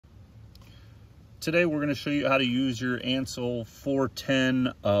today we're going to show you how to use your Ancel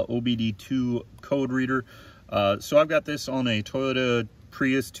 410 OBD2 Code Reader. So I've got this on a Toyota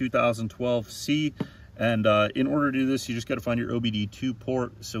Prius 2012 C, and in order to do this, you just got to find your OBD2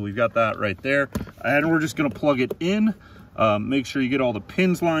 port. So we've got that right there, and we're just going to plug it in. Make sure you get all the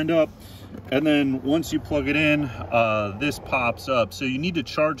pins lined up, and then once you plug it in, this pops up. So you need to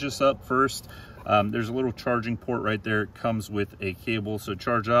charge this up first. There's a little charging port right there. It comes with a cable, so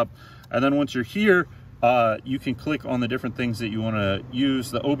charge up. And then once you're here, you can click on the different things that you want to use.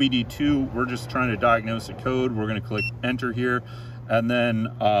 The OBD2, we're just trying to diagnose a code. We're going to click enter here, and then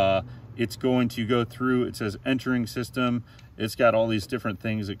it's going to go through. It says entering system. It's got all these different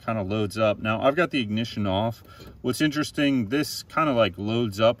things. It kind of loads up. Now I've got the ignition off. What's interesting, this kind of like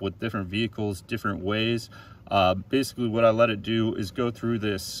loads up with different vehicles different ways. Basically what I let it do is go through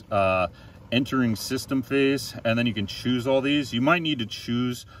this entering system phase, and then you can choose all these. You might need to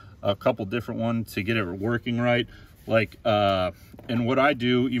choose a couple different ones to get it working right. Like, and what I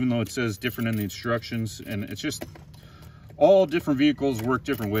do, even though it says different in the instructions, and it's just all different vehicles work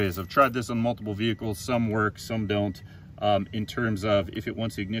different ways. I've tried this on multiple vehicles. Some work, some don't, in terms of if it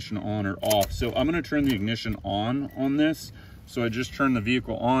wants the ignition on or off. So I'm going to turn the ignition on this. So I just turn the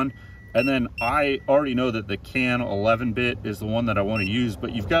vehicle on, and then I already know that the CAN 11-bit is the one that I want to use,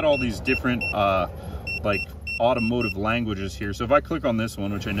 but you've got all these different like automotive languages here. So if I click on this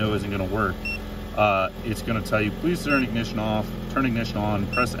one, which I know isn't going to work, it's going to tell you, please turn ignition off, turn ignition on,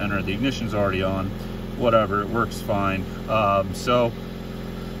 press enter. The ignition's already on, whatever, it works fine. So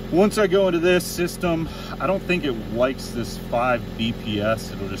once I go into this system, I don't think it likes this 5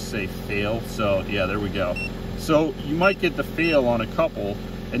 BPS. It'll just say fail. So yeah, there we go. So you might get the fail on a couple,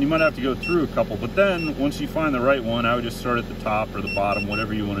 and you might have to go through a couple, but then once you find the right one, I would just start at the top or the bottom,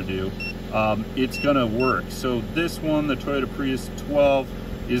 whatever you want to do. It's gonna work. So this one, the Toyota Prius 12,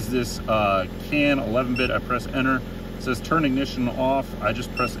 is this CAN 11-bit. I press enter. It says turn ignition off. I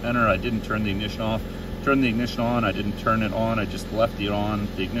just press enter. I didn't turn the ignition off. Turn the ignition on. I didn't turn it on. I just left it on.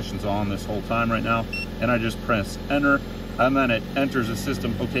 The ignition's on this whole time right now, and I just press enter, and then it enters the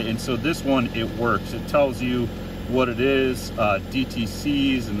system. Okay, and so this one, it works. It tells you what it is,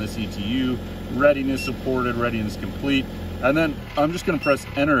 DTCs and this ETU, readiness supported, readiness complete. And then I'm just going to press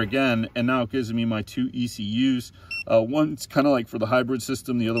enter again, and now it gives me my 2 ECUs. One's kind of like for the hybrid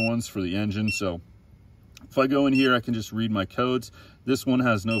system, the other one's for the engine. So if I go in here, I can just read my codes. This one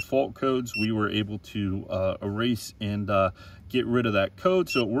has no fault codes. We were able to erase and get rid of that code,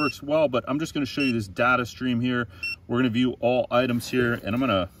 so it works well. But I'm just going to show you this data stream here. We're going to view all items here, and I'm going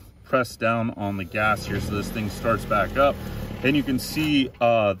to press down on the gas here so this thing starts back up, and you can see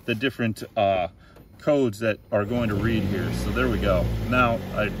the different codes that are going to read here. So there we go. Now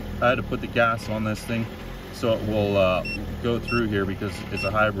I had to put the gas on this thing so it will go through here because it's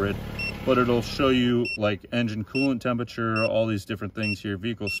a hybrid, but it'll show you like engine coolant temperature, all these different things here,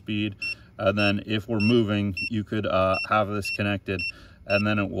 vehicle speed, and then if we're moving, you could have this connected, and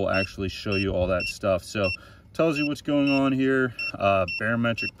then it will actually show you all that stuff. So tells you what's going on here,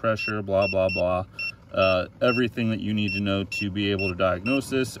 barometric pressure, blah blah blah, everything that you need to know to be able to diagnose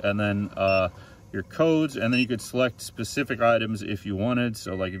this, and then your codes, and then you could select specific items if you wanted.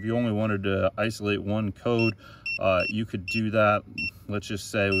 So like if you only wanted to isolate one code, you could do that. Let's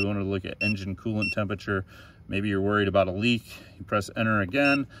just say we wanted to look at engine coolant temperature. Maybe you're worried about a leak. You press enter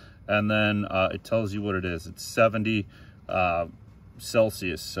again, and then it tells you what it is. It's 70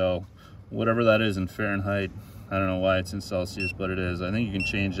 Celsius. So whatever that is in Fahrenheit, I don't know why it's in Celsius, but it is. I think you can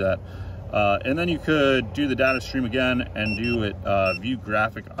change that. And then you could do the data stream again and do it, view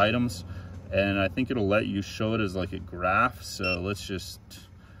graphic items. And I think it'll let you show it as like a graph. So let's just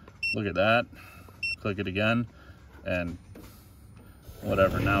look at that. Click it again, and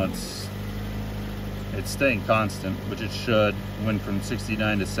whatever. Now it's staying constant, which it should. Went from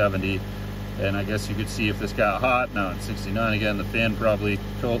 69 to 70. And I guess you could see if this got hot. Now it's 69 again. The fan probably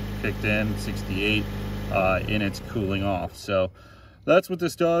kicked in, 68, and it's cooling off. So that's what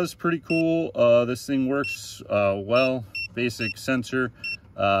this does. Pretty cool. This thing works well. Basic sensor.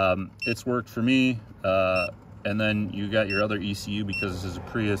 It's worked for me. And then you got your other ECU because this is a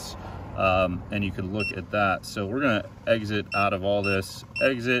Prius, and you can look at that. So we're gonna exit out of all this.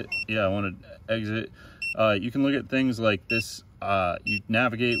 Exit. Yeah, I want to exit. You can look at things like this. You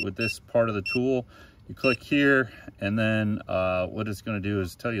navigate with this part of the tool. You click here, and then what it's going to do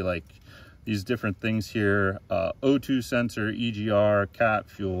is tell you like these different things here, O2 sensor, EGR, cat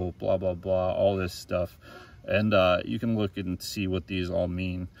fuel, blah blah blah, all this stuff, and you can look and see what these all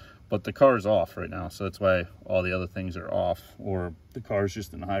mean. But the car is off right now, so that's why all the other things are off, or the car is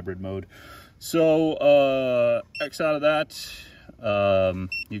just in hybrid mode. So X out of that.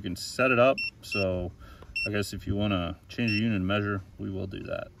 you can set it up. So I guess if you want to change the unit of measure, we will do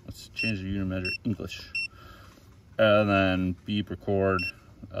that. Let's change the unit of measure English. And then beep, record.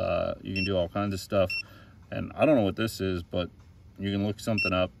 You can do all kinds of stuff. And I don't know what this is, but you can look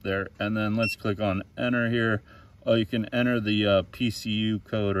something up there. And then let's click on enter here. Oh, you can enter the PCU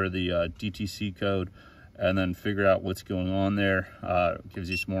code or the DTC code and then figure out what's going on there. It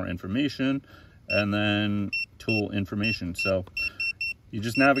gives you some more information, and then tool information. So you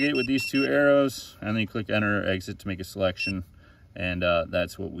just navigate with these two arrows, and then you click enter or exit to make a selection, and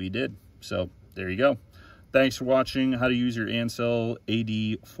that's what we did. So there you go. Thanks for watching how to use your Ancel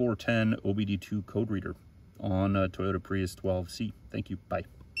AD410 OBD2 code reader on Toyota Prius 12C. Thank you. Bye.